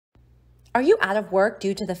Are you out of work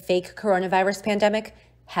due to the fake coronavirus pandemic?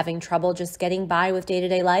 Having trouble just getting by with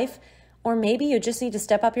day-to-day life? Or maybe you just need to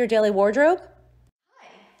step up your daily wardrobe? Hi,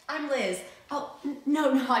 I'm Liz. Oh,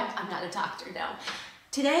 no, I'm not a doctor, no.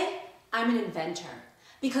 Today, I'm an inventor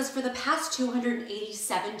because for the past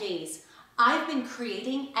 287 days, I've been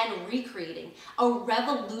creating and recreating a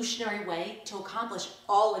revolutionary way to accomplish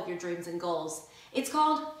all of your dreams and goals. It's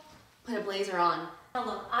called Put a Blazer On. Now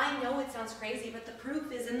look, I know it sounds crazy, but the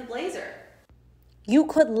proof is in the blazer. You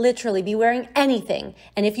could literally be wearing anything,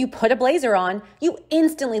 and if you put a blazer on, you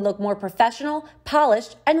instantly look more professional,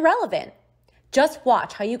 polished, and relevant. Just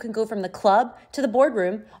watch how you can go from the club to the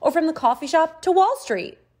boardroom or from the coffee shop to Wall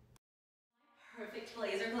Street. Perfect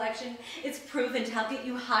blazer collection is proven to help get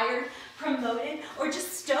you hired, promoted, or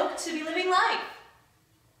just stoked to be living life.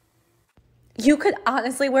 You could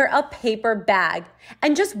honestly wear a paper bag,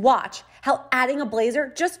 and just watch how adding a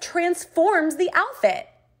blazer just transforms the outfit.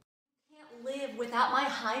 I can't live without my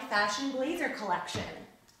high fashion blazer collection.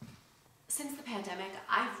 Since the pandemic,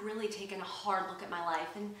 I've really taken a hard look at my life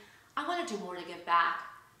and I want to do more to give back.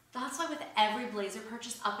 That's why with every blazer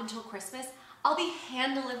purchase up until Christmas, I'll be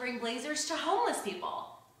hand delivering blazers to homeless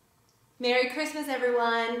people. Merry Christmas,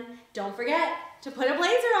 everyone. Don't forget to put a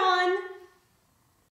blazer on.